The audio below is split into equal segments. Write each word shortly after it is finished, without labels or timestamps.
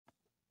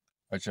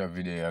Watch our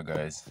video,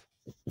 guys.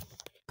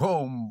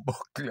 Boom,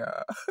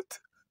 buckler.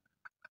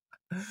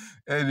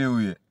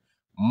 Anyway,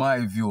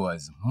 my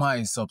viewers,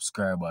 my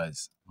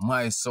subscribers,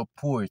 my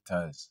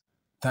supporters,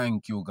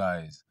 thank you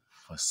guys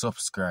for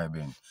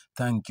subscribing.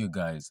 Thank you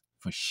guys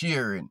for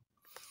sharing.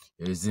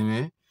 You see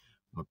me?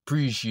 I'm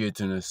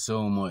appreciating it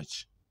so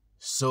much.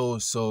 So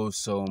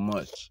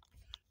much.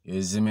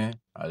 You see me?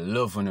 I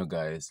love you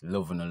guys.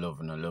 Loving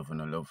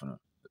you.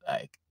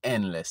 Like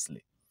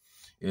endlessly.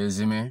 You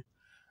see me?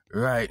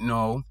 Right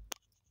now,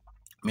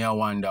 me I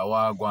wonder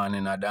what going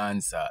in a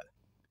dance hall.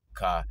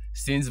 Cause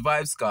since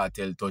Vybz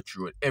Kartel touch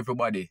road,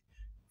 everybody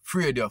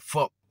afraid of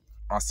fuck,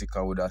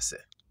 masicka would have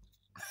said.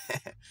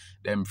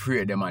 Them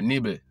afraid them a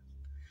nibble.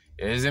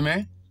 You see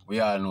me? We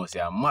all know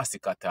say a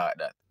masicka talk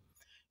that.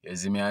 You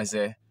see me I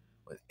say?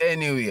 But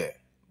anyway,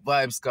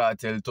 Vybz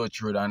Kartel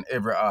touch road and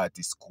every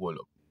artist call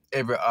up.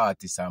 Every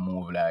artist a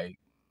move like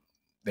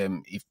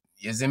them, if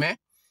you see me?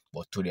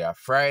 But today a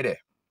Friday.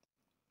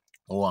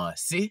 We want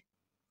to see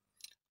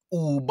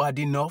who bad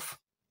enough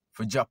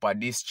for drop a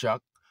diss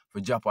track,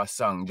 for drop a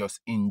song just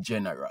in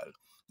general.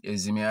 You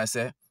see me I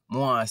say? I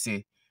want to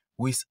see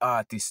which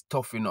artist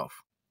tough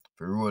enough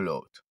for roll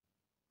out.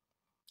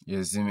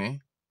 You see me?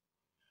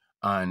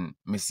 And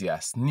me see a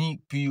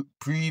sneak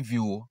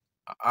preview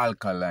of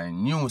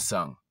Alkaline new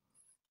song.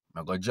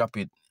 I'm going to drop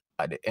it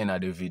at the end of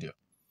the video.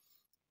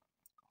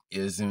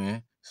 You see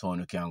me? So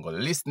you can go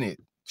listen it.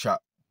 Chat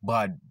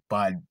bad.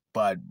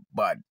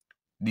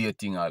 Do you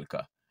think,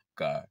 Alka?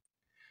 Cause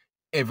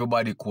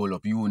everybody call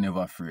up, you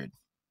never afraid.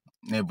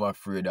 Never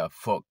afraid of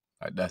fuck.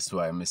 That's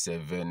why I say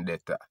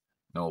vendetta.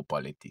 No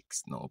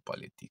politics.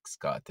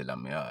 Kartel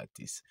and my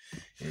artist.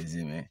 You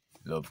see me?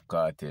 Love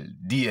Kartel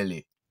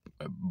daily.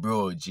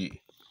 Bro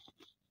G.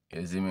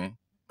 You see me?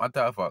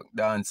 Matter of fact,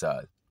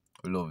 dancehall.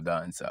 We love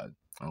dancehall.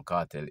 And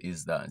Kartel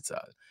is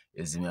dancehall.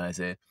 You see me? I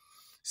say.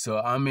 So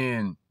I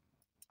mean,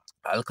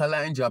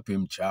 Alkaline drop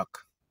him track.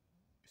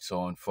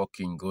 Sound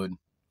fucking good.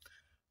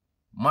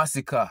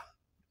 Masicka,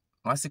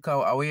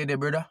 how you there,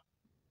 brother?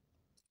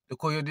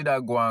 Look how you did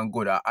that go and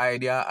good. The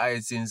idea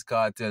hide since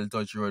Kartel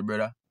touch road,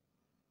 brother.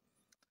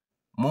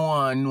 I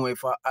want to know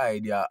if an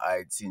idea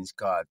hide since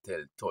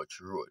Kartel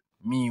touch road.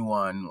 Me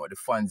want to know. The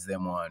fans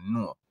them want to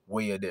know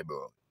where you there,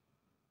 bro.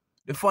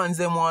 The fans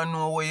them want to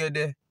know where you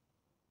there.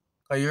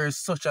 Because you're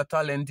such a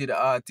talented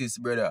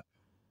artist, brother.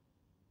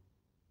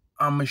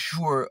 I'm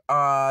sure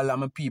all of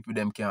my people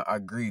them can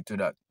agree to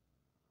that.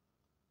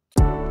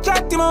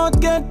 Chat him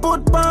out, get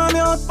put palm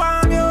out.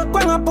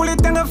 When I pull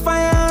it and I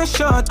fire and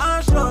shot.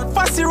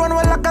 Fussy run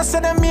well like I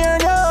said them here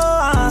in your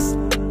ass.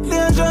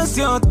 Dangerous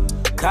youth.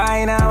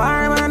 Kinda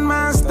warm and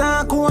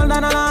master. Cool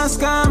than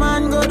Alaska,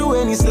 man go do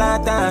any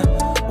slaughter.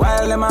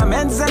 While them a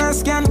meds and a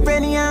scan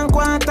penny and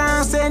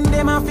quarter. Send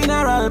them a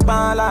funeral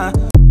parlor.